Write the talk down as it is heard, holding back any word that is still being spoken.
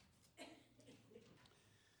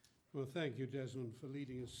Well, thank you, Desmond, for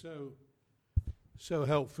leading us so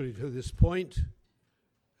helpfully to this point.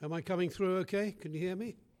 Am I coming through okay? Can you hear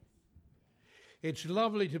me? It's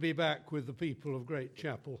lovely to be back with the people of Great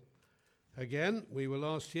Chapel again. We were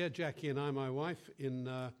last year, Jackie and I, my wife, in,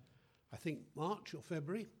 I think, March or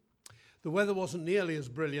February. The weather wasn't nearly as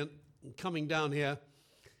brilliant. Coming down here,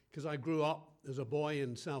 because I grew up as a boy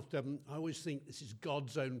in South Devon, I always think this is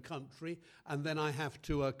God's own country, and then I have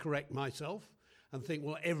to correct myself and think,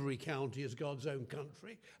 well, every county is God's own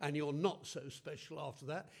country, and you're not so special after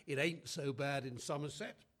that. It ain't so bad in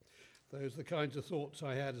Somerset. Those are the kinds of thoughts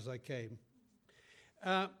I had as I came.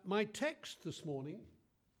 My text this morning,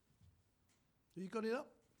 have you got it up?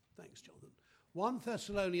 Thanks, Jonathan. 1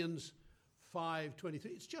 Thessalonians 5:23.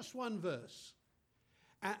 It's just one verse.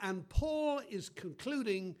 And Paul is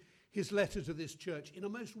concluding his letter to this church in a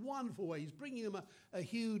most wonderful way. He's bringing them a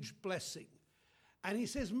huge blessing. And he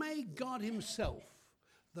says, may God himself,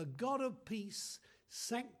 the God of peace,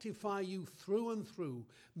 sanctify you through and through.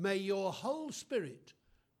 May your whole spirit,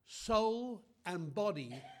 soul, and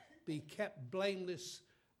body be kept blameless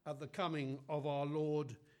at the coming of our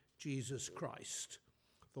Lord Jesus Christ.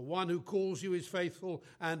 The one who calls you is faithful,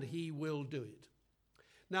 and he will do it.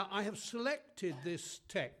 Now, I have selected this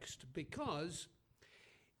text because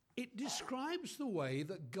it describes the way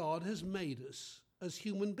that God has made us as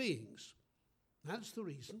human beings. That's the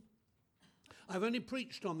reason. I've only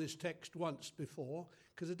preached on this text once before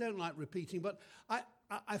because I don't like repeating, but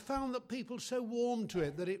I found that people so warmed to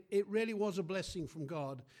it that it really was a blessing from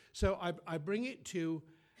God. So I bring it to you,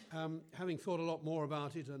 having thought a lot more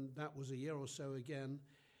about it, and that was a year or so again.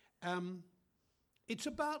 It's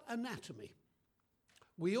about anatomy.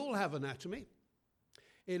 We all have anatomy.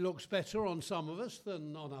 It looks better on some of us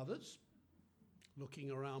than on others, looking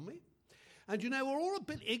around me. And you know, we're all a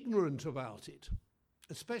bit ignorant about it,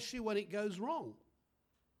 especially when it goes wrong.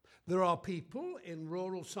 There are people in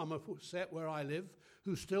rural Somerset, where I live,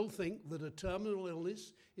 who still think that a terminal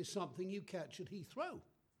illness is something you catch at Heathrow.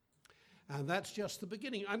 And that's just the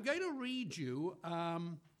beginning. I'm going to read you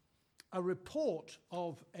a report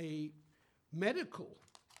of a medical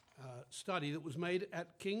study that was made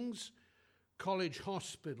at King's College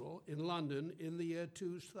Hospital in London in the year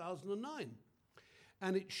 2009.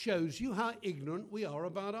 And it shows you how ignorant we are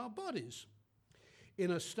about our bodies. In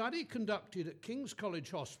a study conducted at King's College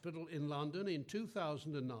Hospital in London in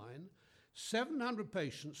 2009, 700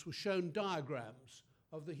 patients were shown diagrams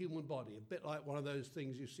of the human body, a bit like one of those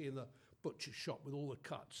things you see in the butcher's shop with all the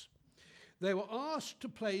cuts. They were asked to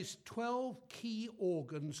place 12 key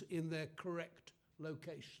organs in their correct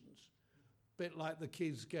locations, a bit like the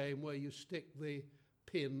kids' game where you stick the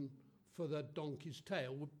pin for the donkey's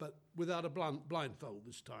tail, but without a blindfold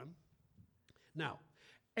this time. Now,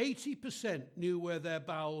 80% knew where their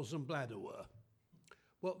bowels and bladder were.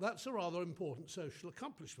 Well, that's a rather important social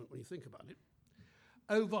accomplishment when you think about it.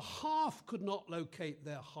 Over half could not locate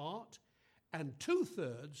their heart, and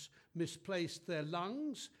 2/3 misplaced their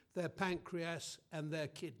lungs, their pancreas, and their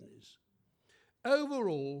kidneys.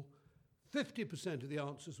 Overall, 50% of the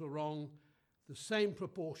answers were wrong, the same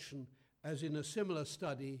proportion as in a similar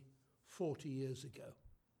study 40 years ago.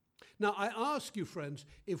 Now, I ask you, friends,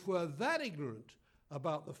 if we're that ignorant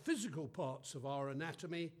about the physical parts of our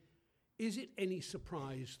anatomy, is it any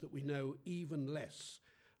surprise that we know even less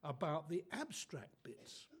about the abstract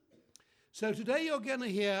bits? So today you're going to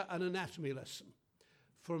hear an anatomy lesson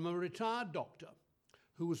from a retired doctor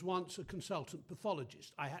who was once a consultant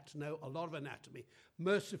pathologist. I had to know a lot of anatomy.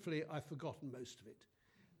 Mercifully, I've forgotten most of it.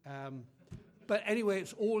 But anyway,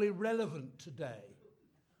 it's all irrelevant today.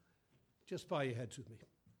 Just bow your heads with me.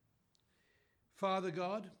 Father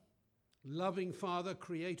God, loving Father,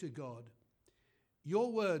 Creator God,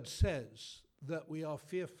 your word says that we are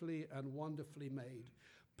fearfully and wonderfully made.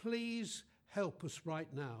 Please help us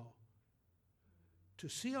right now to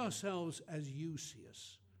see ourselves as you see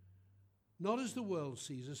us, not as the world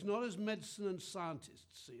sees us, not as medicine and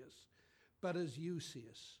scientists see us, but as you see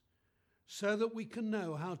us, so that we can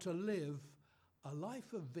know how to live a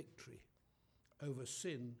life of victory over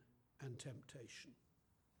sin and temptation.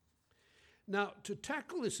 Now, to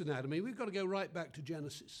tackle this anatomy, we've got to go right back to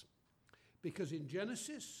Genesis, because in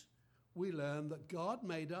Genesis, we learn that God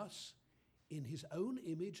made us in his own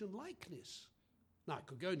image and likeness. Now, I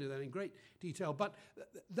could go into that in great detail, but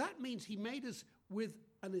that means he made us with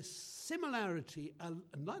a similarity, a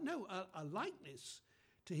likeness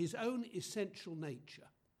to his own essential nature.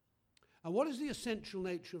 And what is the essential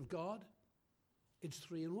nature of God? It's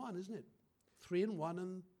 3 in 1, isn't it? 3 in 1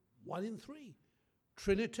 and 1 in 3.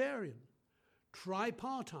 Trinitarian.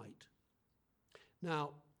 Tripartite.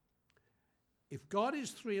 Now, if God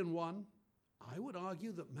is 3 in 1, I would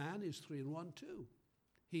argue that man is three in one too.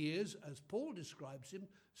 He is, as Paul describes him,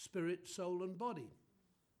 spirit, soul, and body.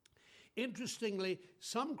 Interestingly,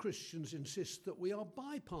 some Christians insist that we are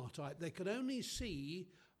bipartite. They can only see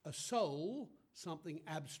a soul, something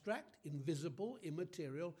abstract, invisible,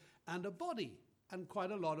 immaterial, and a body. And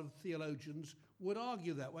quite a lot of theologians would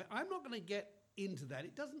argue that way. I'm not going to get into that.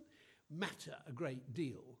 It doesn't matter a great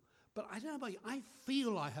deal. But I don't know about you. I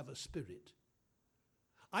feel I have a spirit.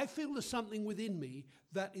 I feel there's something within me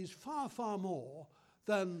that is far, far more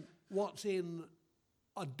than what's in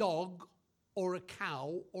a dog or a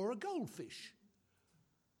cow or a goldfish.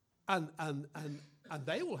 And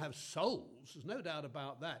they all have souls, there's no doubt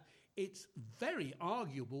about that. It's very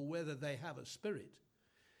arguable whether they have a spirit.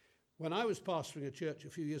 When I was pastoring a church a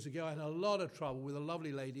few years ago, I had a lot of trouble with a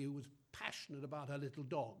lovely lady who was passionate about her little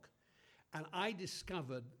dog. And I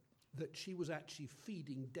discovered that she was actually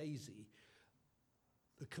feeding Daisy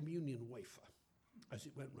the communion wafer as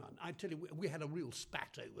it went round. I tell you, we had a real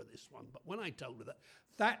spat over this one, but when I told her that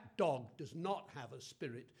that dog does not have a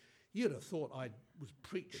spirit, you'd have thought I was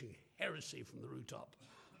preaching heresy from the root up.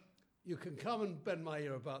 You can come and bend my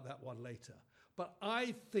ear about that one later. But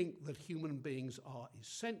I think that human beings are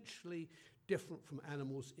essentially different from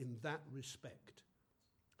animals in that respect.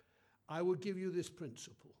 I will give you this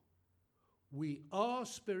principle. We are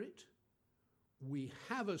spirit, we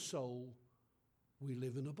have a soul, we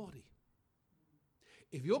live in a body.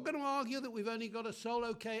 If you're going to argue that we've only got a soul,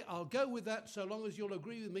 okay, I'll go with that so long as you'll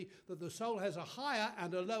agree with me that the soul has a higher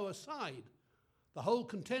and a lower side. The whole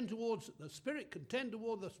can tend towards, the spirit can tend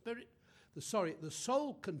toward the spirit, the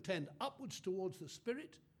soul can tend upwards towards the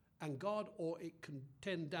spirit and God, or it can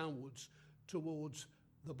tend downwards towards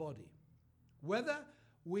the body. Whether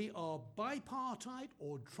we are bipartite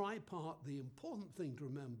or tripart, the important thing to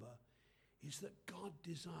remember is that God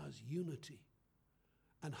desires unity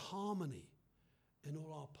and harmony in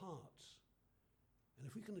all our parts. And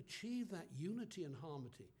if we can achieve that unity and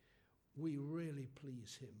harmony, we really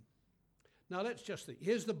please him. Now let's just think.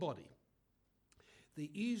 Here's the body.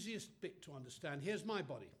 The easiest bit to understand. Here's my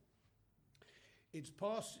body. It's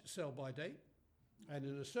past its sell-by date, and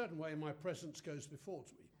in a certain way my presence goes before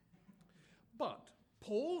me. But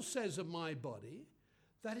Paul says of my body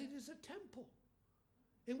that it is a temple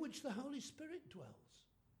in which the Holy Spirit dwells.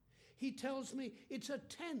 He tells me it's a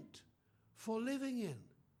tent for living in.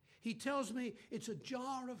 He tells me it's a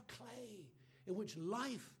jar of clay in which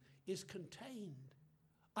life is contained.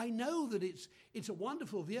 I know that it's a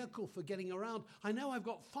wonderful vehicle for getting around. I know I've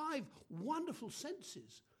got 5 wonderful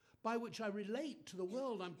senses by which I relate to the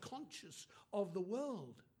world. I'm conscious of the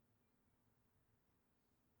world.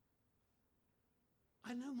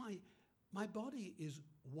 I know my body is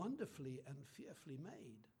wonderfully and fearfully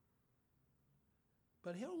made.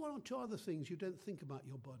 But here are 1 or 2 other things you don't think about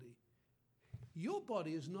your body. Your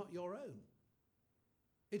body is not your own.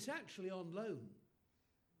 It's actually on loan.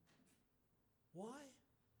 Why?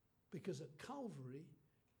 Because at Calvary,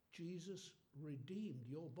 Jesus redeemed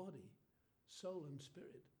your body, soul and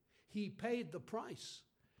spirit. He paid the price.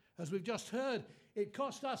 As we've just heard, it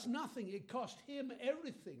cost us nothing. It cost him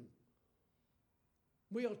everything.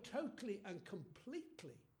 We are totally and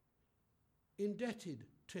completely indebted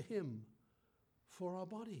to him for our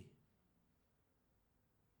body.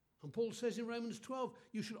 And Paul says in Romans 12,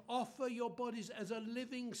 you should offer your bodies as a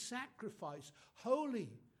living sacrifice, holy,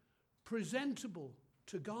 presentable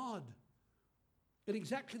to God. In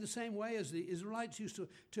exactly the same way as the Israelites used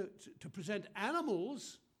to present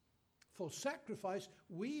animals for sacrifice,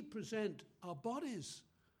 we present our bodies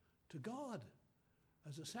to God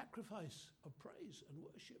as a sacrifice of praise and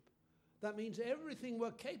worship. That means everything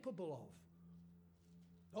we're capable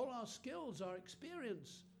of, all our skills, our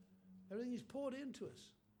experience, everything is poured into us.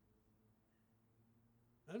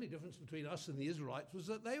 The only difference between us and the Israelites was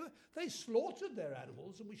that they slaughtered their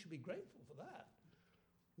animals, and we should be grateful for that.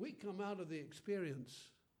 We come out of the experience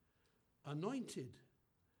anointed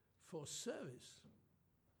for service.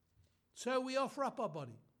 So we offer up our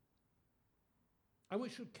body. And we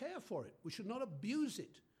should care for it. We should not abuse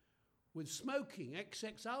it with smoking,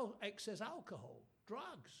 excess alcohol,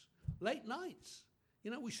 drugs, late nights.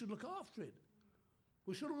 We should look after it.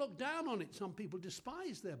 We shouldn't look down on it. Some people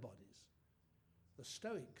despise their bodies. The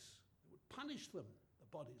Stoics would punish them, the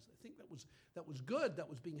bodies. They think that was good, that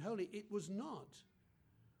was being holy. It was not.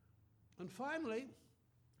 And finally,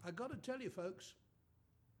 I've got to tell you, folks,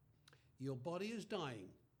 your body is dying.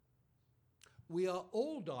 We are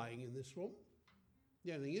all dying in this room.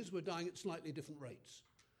 The only thing is we're dying at slightly different rates.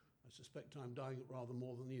 I suspect I'm dying at rather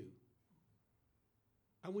more than you.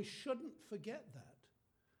 And we shouldn't forget that,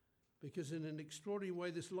 because in an extraordinary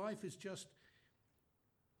way, this life is just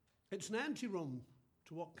It's an anteroom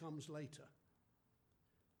to what comes later.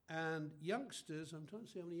 And youngsters, I'm trying to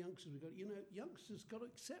see how many youngsters we've got. You know, youngsters got to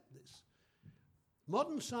accept this.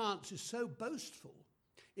 Modern science is so boastful,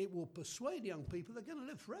 it will persuade young people they're going to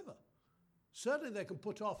live forever. Certainly they can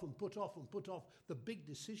put off and put off and put off the big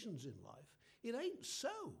decisions in life. It ain't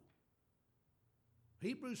so.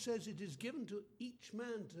 Hebrews says it is given to each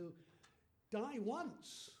man to die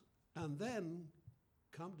once and then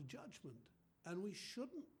come to judgment. And we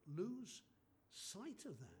shouldn't lose sight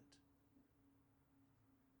of that.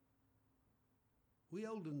 We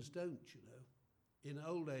old uns don't, you know. In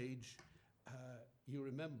old age, you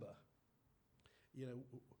remember, you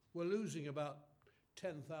know, we're losing about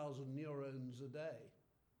 10,000 neurons a day,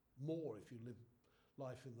 more if you live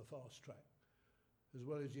life in the fast track, as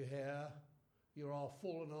well as your hair, your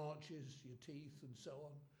fallen arches, your teeth, and so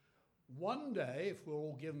on. One day, if we're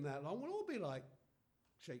all given that long, we'll all be like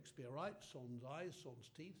Shakespeare, right? Sans eyes, sans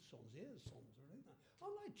teeth, sans ears, sans everything.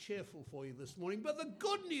 I'm not cheerful for you this morning, but the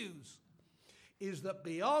good news is that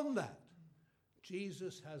beyond that,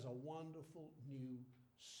 Jesus has a wonderful new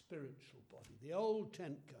spiritual body. The old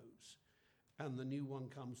tent goes and the new one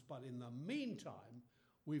comes, but in the meantime,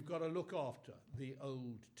 we've got to look after the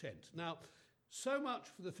old tent. Now, so much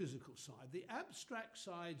for the physical side. The abstract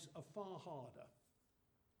sides are far harder.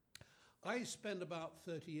 I spent about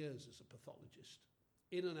 30 years as a pathologist,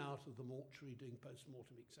 in and out of the mortuary doing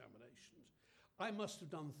post-mortem examinations. I must have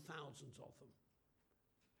done thousands of them.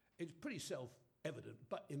 It's pretty self-evident,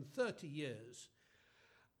 but in 30 years,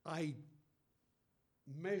 I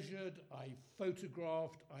measured, I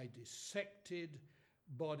photographed, I dissected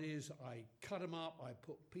bodies, I cut them up, I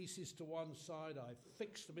put pieces to one side, I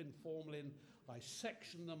fixed them in formalin, I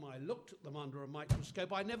sectioned them, I looked at them under a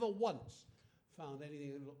microscope. I never once found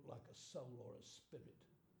anything that looked like a soul or a spirit.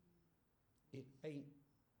 It ain't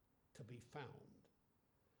to be found.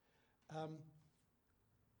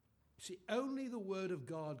 See, only the Word of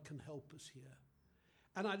God can help us here.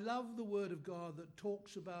 And I love the Word of God that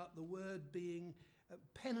talks about the Word being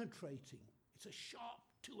penetrating. It's a sharp,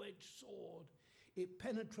 two-edged sword. It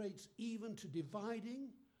penetrates even to dividing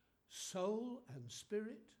soul and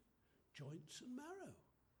spirit, joints and marrow.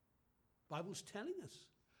 The Bible's telling us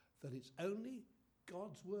that it's only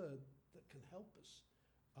God's Word that can help us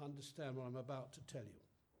understand what I'm about to tell you.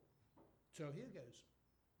 So here goes.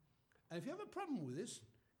 And if you have a problem with this,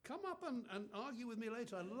 come up and argue with me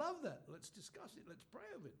later. I love that. Let's discuss it. Let's pray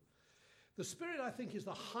over it. The Spirit, I think, is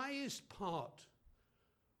the highest part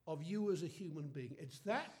of you as a human being. It's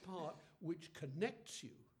that part which connects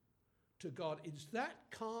you to God. It's that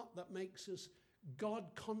part that makes us God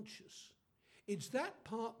conscious. It's that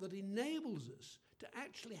part that enables us to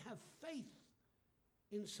actually have faith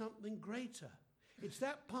in something greater. It's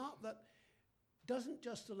that part that doesn't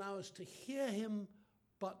just allow us to hear him,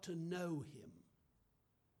 but to know him.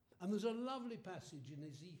 And there's a lovely passage in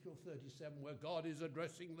Ezekiel 37 where God is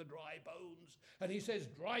addressing the dry bones. And he says,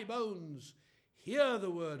 "Dry bones, hear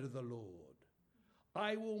the word of the Lord.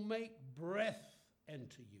 I will make breath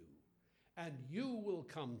enter you, and you will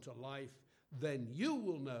come to life. Then you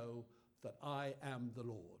will know that I am the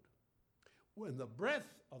Lord." When the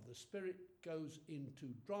breath of the Spirit goes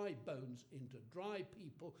into dry bones, into dry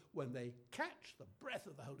people, when they catch the breath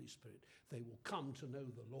of the Holy Spirit, they will come to know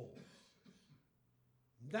the Lord.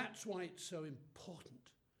 That's why it's so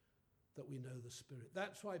important that we know the Spirit.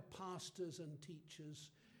 That's why pastors and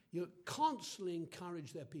teachers, constantly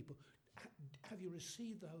encourage their people. Have you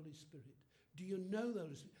received the Holy Spirit? Do you know the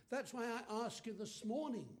Holy Spirit? That's why I ask you this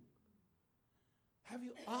morning, have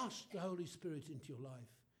you asked the Holy Spirit into your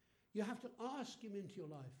life? You have to ask him into your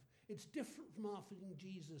life. It's different from asking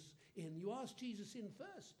Jesus in. You ask Jesus in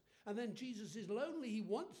first, and then Jesus is lonely. He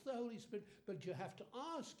wants the Holy Spirit, but you have to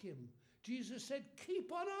ask him. Jesus said,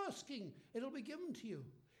 keep on asking, it'll be given to you.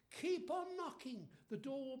 Keep on knocking, the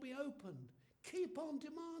door will be opened. Keep on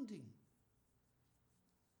demanding.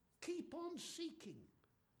 Keep on seeking,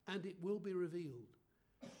 and it will be revealed.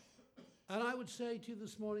 And I would say to you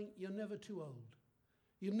this morning, you're never too old.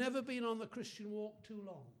 You've never been on the Christian walk too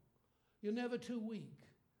long. You're never too weak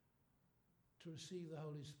to receive the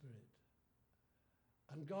Holy Spirit.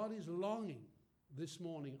 And God is longing this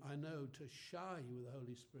morning, I know, to shower you with the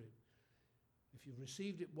Holy Spirit. If you've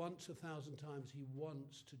received it once, 1,000 times, he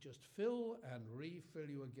wants to just fill and refill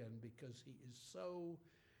you again because he is so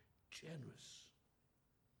generous.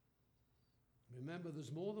 Remember,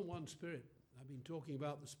 there's more than one Spirit. I've been talking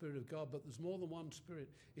about the Spirit of God, but there's more than one Spirit.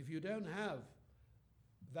 If you don't have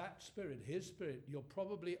that Spirit, his Spirit, you're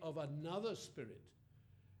probably of another spirit.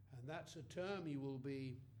 And that's a term you will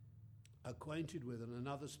be acquainted with. And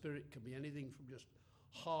another spirit can be anything from just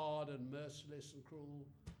hard and merciless and cruel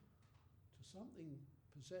something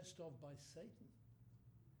possessed of by Satan.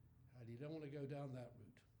 And you don't want to go down that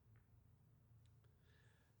route.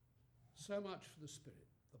 So much for the spirit,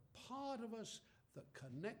 the part of us that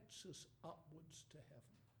connects us upwards to heaven.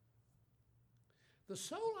 The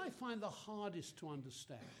soul I find the hardest to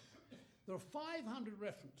understand. There are 500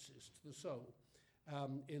 references to the soul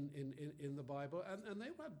in the Bible, and they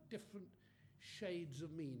have different shades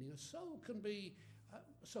of meaning. A soul can be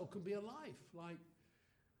a life, like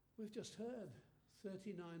we've just heard.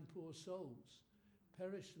 39 poor souls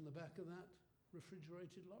perished in the back of that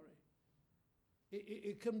refrigerated lorry.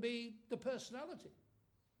 It can be the personality.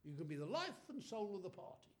 You can be the life and soul of the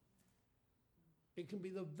party. It can be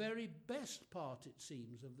the very best part, it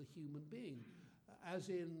seems, of the human being. As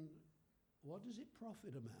in, what does it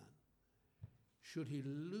profit a man? Should he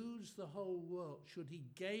lose the whole world? Should he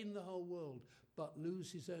gain the whole world but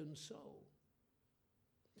lose his own soul?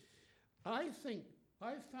 I think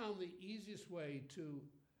I found the easiest way to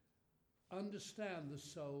understand the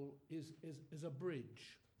soul is a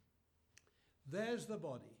bridge. There's the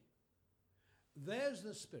body. There's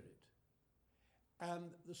the spirit.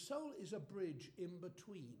 And the soul is a bridge in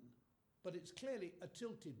between, but it's clearly a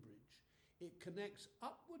tilted bridge. It connects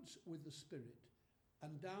upwards with the spirit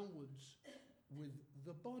and downwards with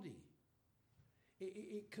the body.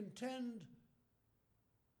 It can tend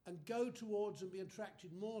and go towards and be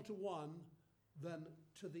attracted more to one than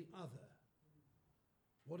to the other.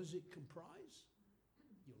 What does it comprise?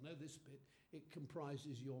 You'll know this bit. It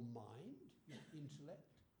comprises your mind, your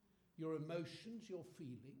intellect, your emotions, your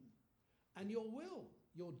feeling, and your will,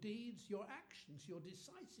 your deeds, your actions, your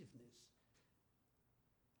decisiveness.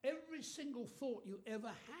 Every single thought you ever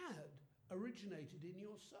had originated in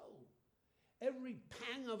your soul. Every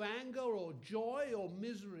pang of anger or joy or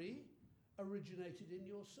misery originated in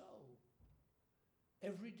your soul.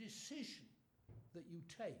 Every decision that you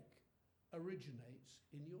take originates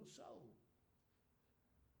in your soul.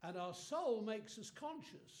 And our soul makes us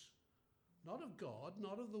conscious, not of God,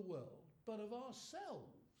 not of the world, but of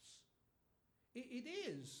ourselves. It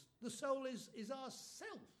is. The soul is our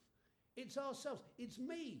self. It's ourselves. It's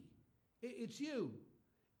me. It's you.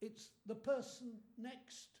 It's the person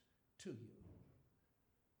next to you.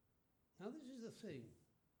 Now, this is the thing.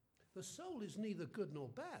 The soul is neither good nor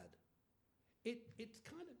bad. It's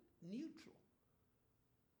kind of neutral.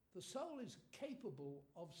 The soul is capable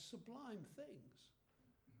of sublime things.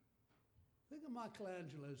 Think of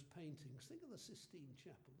Michelangelo's paintings. Think of the Sistine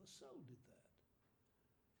Chapel. The soul did that.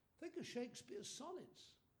 Think of Shakespeare's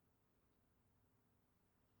sonnets.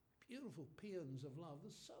 Beautiful paeans of love.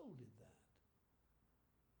 The soul did that.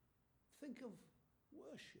 Think of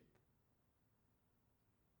worship.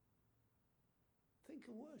 Think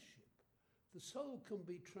of worship. The soul can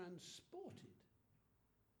be transported.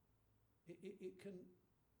 It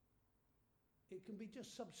can be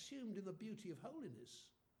just subsumed in the beauty of holiness.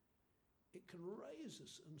 It can raise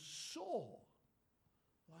us and soar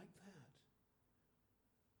like that.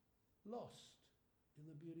 Lost in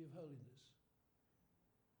the beauty of holiness.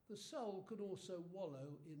 The soul can also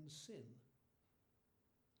wallow in sin.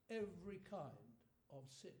 Every kind of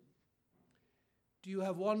sin. Do you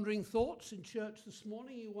have wandering thoughts in church this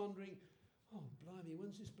morning? You're wondering, oh, blimey,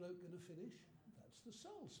 when's this bloke going to finish? That's the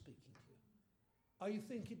soul speaking to you. Are you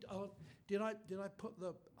thinking, oh, did I put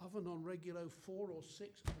the oven on regulo 4 or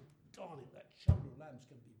 6? Oh, darn it, that shoulder of lamb's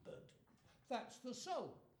going to be burnt. That's the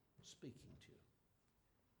soul speaking to you.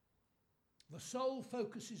 The soul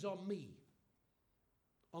focuses on me,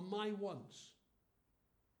 on my wants,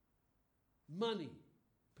 money,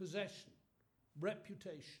 possession,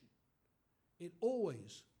 reputation. It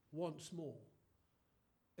always wants more.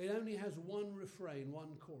 It only has one refrain,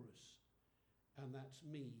 one chorus, and that's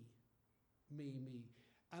me, me, me.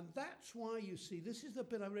 And that's why, you see, this is the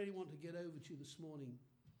bit I really want to get over to you this morning.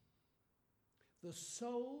 The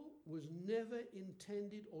soul was never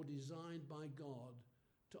intended or designed by God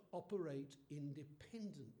to operate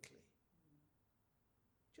independently.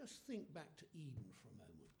 Just think back to Eden for a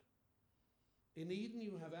moment. In Eden,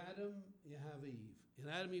 you have Adam, you have Eve. In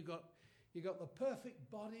Adam, you got the perfect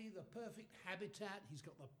body, the perfect habitat. He's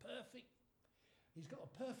got a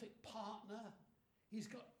perfect partner. He's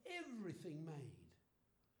got everything made.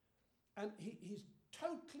 And he's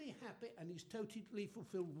totally happy and he's totally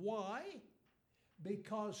fulfilled. Why?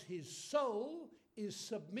 Because his soul is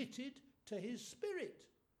submitted to his spirit.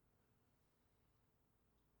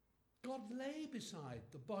 God lay beside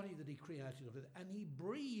the body that he created of it, and he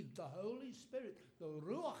breathed the Holy Spirit, the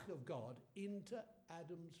Ruach of God, into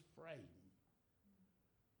Adam's frame.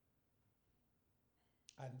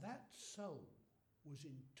 And that soul was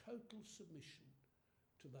in total submission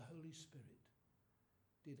to the Holy Spirit.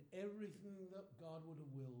 did everything that God would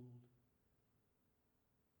have willed.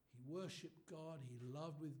 He worshipped God, he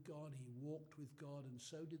loved with God, he walked with God, and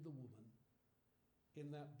so did the woman.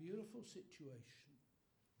 In that beautiful situation,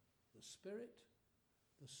 the spirit,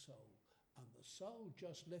 the soul, and the soul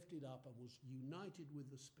just lifted up and was united with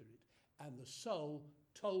the spirit, and the soul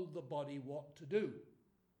told the body what to do.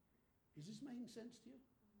 Is this making sense to you?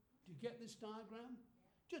 Do you get this diagram?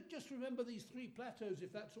 Just remember these three plateaus,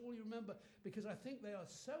 if that's all you remember, because I think they are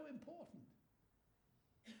so important.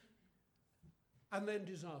 And then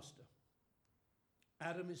disaster.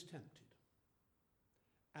 Adam is tempted.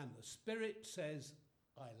 And the Spirit says,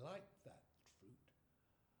 I like that fruit.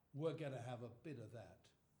 We're going to have a bit of that.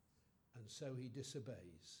 And so he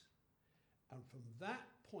disobeys. And from that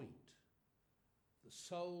point, the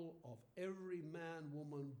soul of every man,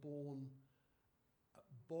 woman born,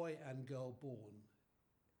 boy and girl born,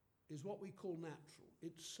 is what we call natural.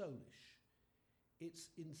 It's soulish. It's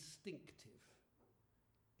instinctive.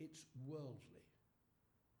 It's worldly.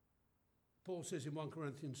 Paul says in 1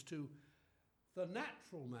 Corinthians 2, the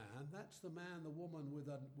natural man, that's the man, the woman with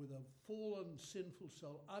a fallen, sinful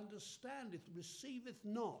soul, understandeth, receiveth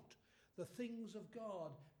not the things of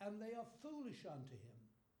God, and they are foolish unto him.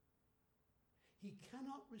 He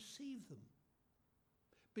cannot receive them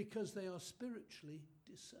because they are spiritually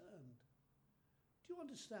discerned. Do you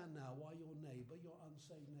understand now why your neighbour, your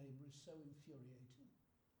unsaved neighbour, is so infuriating?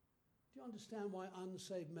 Do you understand why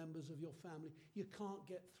unsaved members of your family, you can't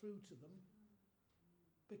get through to them?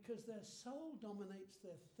 Because their soul dominates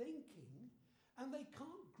their thinking and they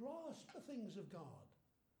can't grasp the things of God.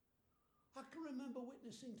 I can remember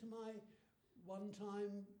witnessing to my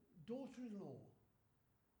one-time daughter-in-law.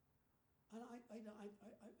 And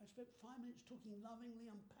I spent 5 minutes talking lovingly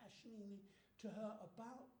and passionately to her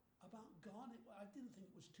about God. I didn't think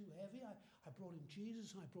it was too heavy. I brought in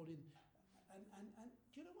Jesus. I brought in... And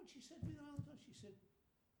do you know what she said to me the other time? She said,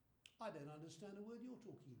 I don't understand a word you're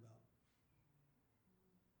talking about.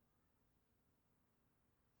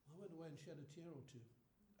 I went away and shed a tear or two.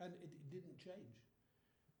 And it didn't change.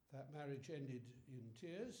 That marriage ended in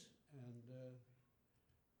tears. And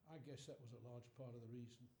I guess that was a large part of the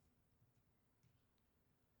reason.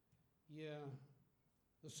 Yeah.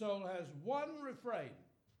 The soul has one refrain.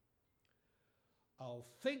 I'll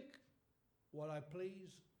think what I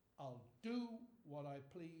please. I'll do what I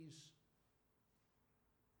please.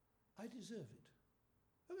 I deserve it.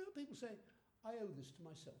 I mean, people say, I owe this to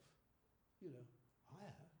myself. You know, I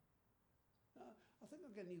have. I think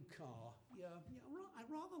I'll get a new car. Yeah, I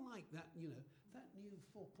rather like that, you know, that new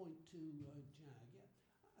 4.2 Jag. Yeah,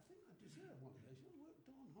 I think I deserve one of those. I worked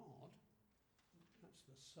darn hard. That's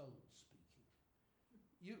the soul speaking.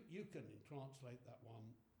 You can translate that one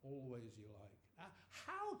all the ways you like.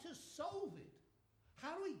 How to solve it?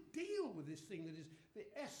 How do we deal with this thing that is the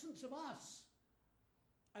essence of us?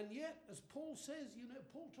 And yet, as Paul says, you know,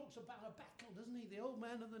 Paul talks about a battle, doesn't he? The old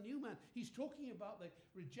man and the new man. He's talking about the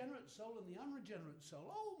regenerate soul and the unregenerate soul.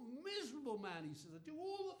 Oh, miserable man, he says. I do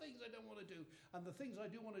all the things I don't want to do, and the things I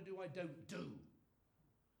do want to do, I don't do.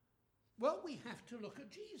 Well, we have to look at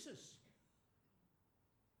Jesus.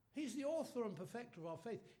 He's the author and perfecter of our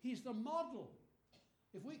faith. He's the model.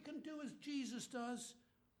 If we can do as Jesus does,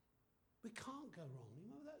 we can't go wrong. You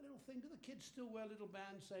remember that little thing? Do the kids still wear little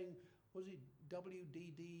bands saying, was it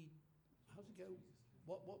WDD? How's it go?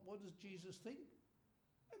 What does Jesus think?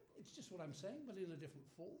 It's just what I'm saying, but in a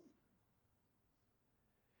different form.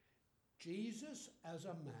 Jesus, as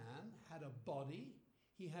a man, had a body,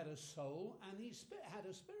 he had a soul, and he had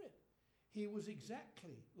a spirit. He was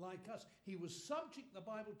exactly like us. He was subject, the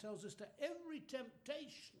Bible tells us, to every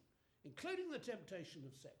temptation, including the temptation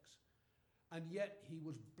of sex. And yet he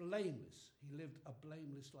was blameless. He lived a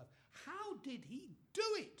blameless life. How did he do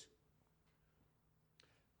it?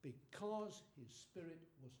 Because his spirit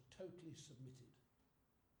was totally submitted.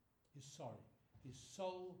 His soul was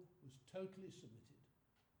totally submitted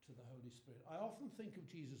to the Holy Spirit. I often think of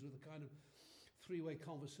Jesus with a kind of three-way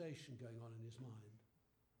conversation going on in his mind.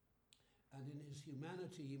 And in his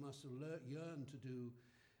humanity, he must have yearned to do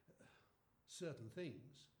certain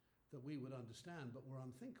things that we would understand, but were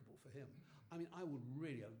unthinkable for him. I mean, I would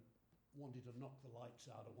really have wanted to knock the lights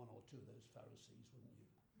out of one or two of those Pharisees, wouldn't you?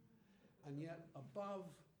 And yet, above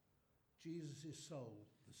Jesus' soul,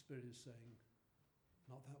 the Spirit is saying,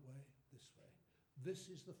 not that way, this way. This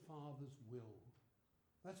is the Father's will.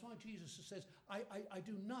 That's why Jesus says, I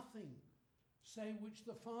do nothing, say which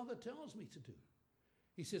the Father tells me to do.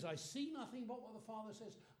 He says, I see nothing but what the Father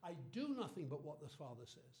says. I do nothing but what the Father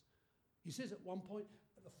says. He says at one point,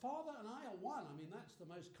 the Father and I are one. I mean, that's the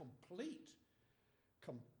most complete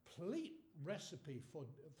complete recipe for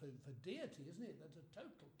deity, isn't it? That's a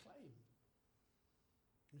total claim.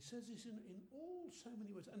 He says this in all so many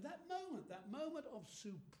words. And that moment of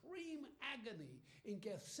supreme agony in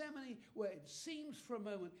Gethsemane, where it seems for a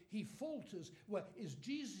moment he falters, where is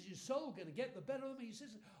Jesus' soul going to get the better of him? He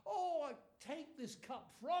says, oh, take this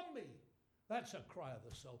cup from me. That's a cry of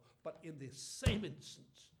the soul. But in this same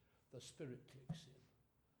instance, the Spirit clicks in.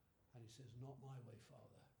 And he says, not my way,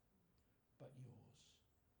 Father, but yours.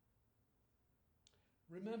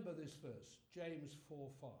 Remember this verse, James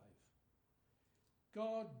 4:5.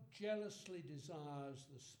 God jealously desires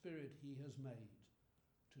the Spirit he has made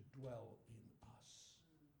to dwell in us.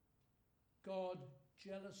 God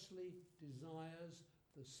jealously desires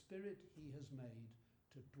the Spirit he has made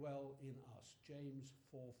to dwell in us. James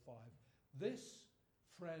 4:5. This,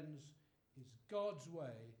 friends, is God's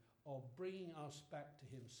way of bringing us back to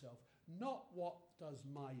himself. Not what does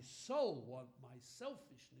my soul want, my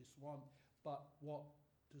selfishness want, but what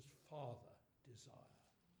does Father desire.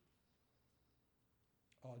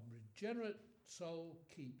 Our regenerate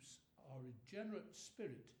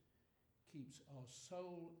spirit keeps our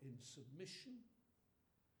soul in submission,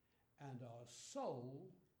 and our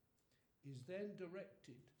soul is then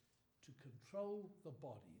directed to control the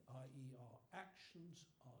body, i.e. our actions,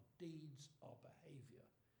 our deeds, our behaviour,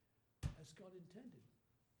 as God intended.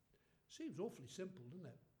 Seems awfully simple, doesn't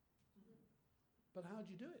it? But how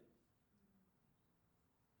do you do it?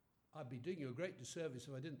 I'd be doing you a great disservice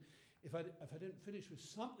if I didn't finish with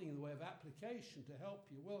something in the way of application to help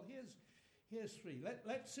you. Well, here's three.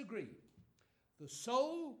 Let's agree. The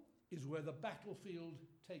soul is where the battlefield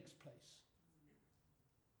takes place.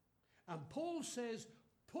 And Paul says,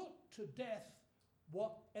 put to death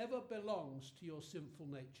whatever belongs to your sinful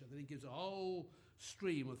nature. Then he gives a whole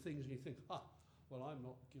stream of things, and you think, well, I'm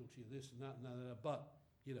not guilty of this and that and that. But,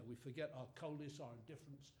 we forget our coldness, our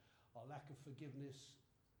indifference, our lack of forgiveness.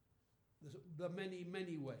 There are many,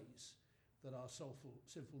 many ways that our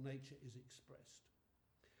sinful nature is expressed.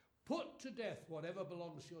 Put to death whatever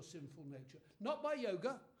belongs to your sinful nature. Not by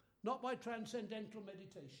yoga, not by transcendental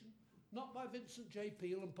meditation, not by Vincent J.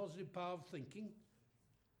 Peale and positive power of thinking,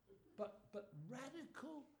 but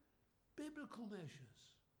radical biblical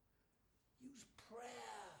measures. Use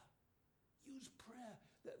prayer. Use prayer.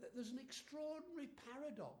 There's an extraordinary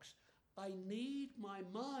paradox. I need my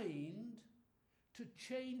mind to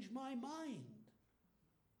change my mind.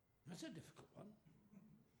 That's a difficult one.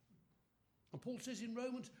 And Paul says in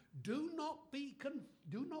Romans, do not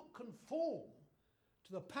conform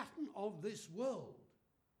to the pattern of this world,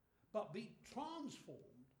 but be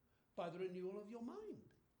transformed by the renewal of your mind.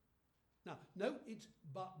 Now, note it's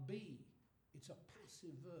but be. It's a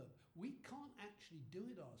passive verb. We can't actually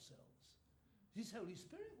do it ourselves. This Holy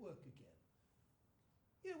Spirit work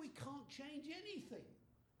again. We can't change anything.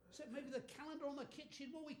 Except maybe the calendar on the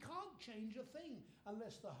kitchen. Well, we can't change a thing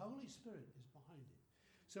unless the Holy Spirit is behind it.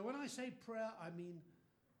 So when I say prayer, I mean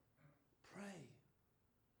pray.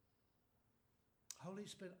 Holy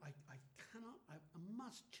Spirit, I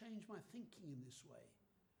must change my thinking in this way.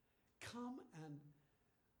 Come and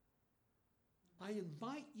I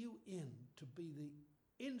invite you in to be the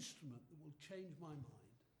instrument that will change my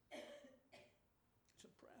mind. It's a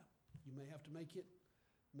prayer. You may have to make it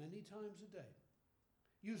many times a day.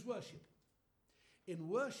 Use worship. In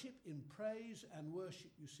worship, in praise and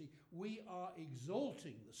worship, you see, we are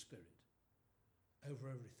exalting the Spirit over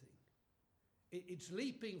everything. It's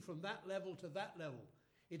leaping from that level to that level.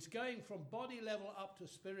 It's going from body level up to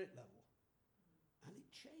spirit level. And it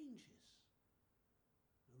changes.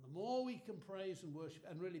 And the more we can praise and worship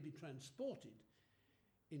and really be transported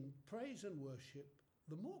in praise and worship,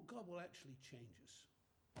 the more God will actually change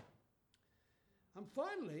us. And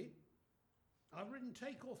finally, I've written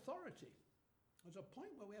take authority. There's a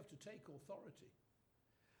point where we have to take authority.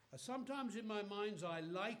 Sometimes in my mind I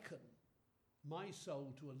liken my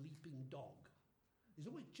soul to a leaping dog. He's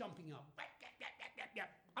always jumping up.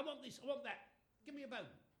 I want this, I want that. Give me a bone.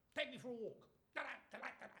 Take me for a walk.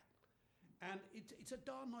 And it's a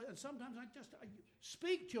darn noise. And sometimes I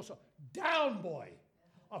speak to yourself. Down, boy.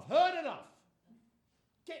 I've heard enough.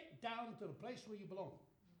 Get down to the place where you belong.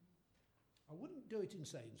 I wouldn't do it in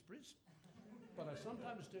Sainsbury's, but I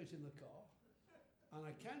sometimes do it in the car. And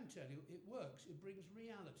I can tell you, it works. It brings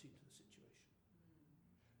reality to the situation.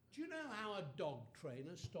 Do you know how a dog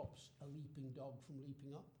trainer stops a leaping dog from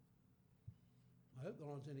leaping up? I hope there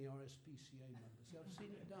aren't any RSPCA members. I've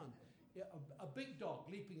seen it done. Yeah, a big dog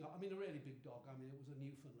leaping up. I mean, a really big dog. I mean, it was a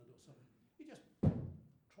Newfoundland or something. He just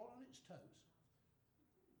trod on its toes.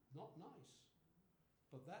 Not nice.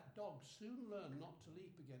 But that dog soon learned not to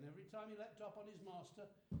leap again. Every time he leapt up on his master,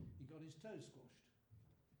 he got his toes squashed.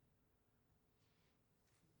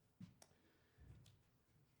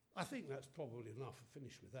 I think that's probably enough.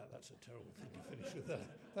 Finish with that. That's a terrible thing to finish with that.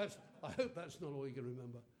 I hope that's not all you can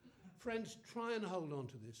remember. Friends, try and hold on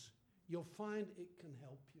to this. You'll find it can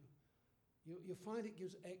help you. You'll find it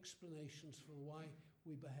gives explanations for why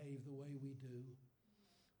we behave the way we do.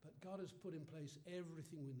 But God has put in place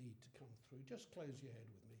everything we need to come through. Just close your head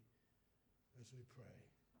with me as we pray.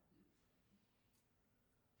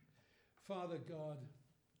 Father God,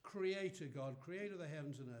 Creator God, Creator of the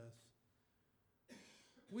heavens and earth,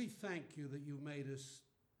 we thank you that you've made us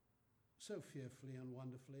so fearfully and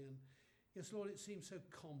wonderfully. And yes, Lord, it seems so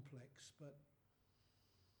complex, but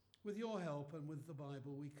with your help and with the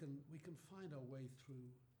Bible, we can find our way through.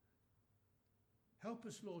 Help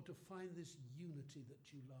us, Lord, to find this unity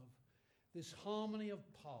that you love, this harmony of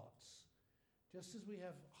parts. Just as we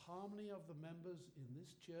have harmony of the members in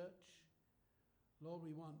this church, Lord,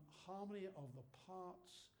 we want harmony of the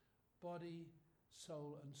parts, body,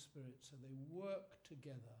 soul and spirit, so they work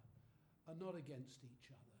together and not against each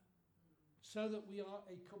other, so that we are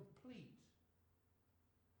a complete,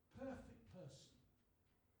 perfect person,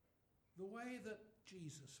 the way that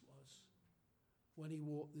Jesus was when he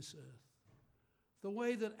walked this earth, the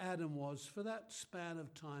way that Adam was for that span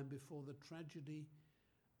of time before the tragedy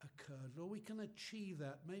occurred. Lord, we can achieve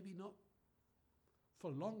that, maybe not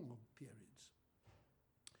for long periods,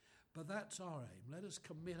 but that's our aim. Let us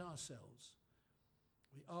commit ourselves.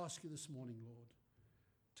 We ask you this morning, Lord,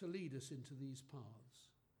 to lead us into these paths.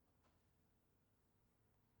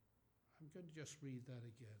 I'm going to just read that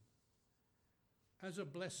again. As a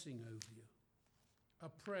blessing over you, a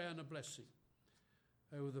prayer and a blessing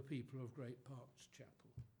over the people of Great Parks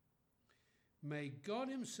Chapel. May God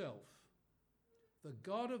himself, the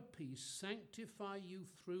God of peace, sanctify you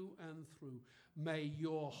through and through. May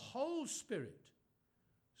your whole spirit,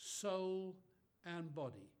 soul and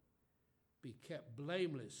body be kept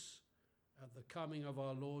blameless at the coming of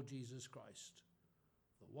our Lord Jesus Christ.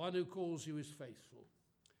 The one who calls you is faithful,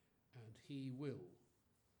 and he will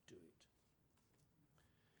do it.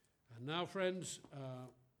 And now, friends,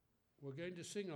 we're going to sing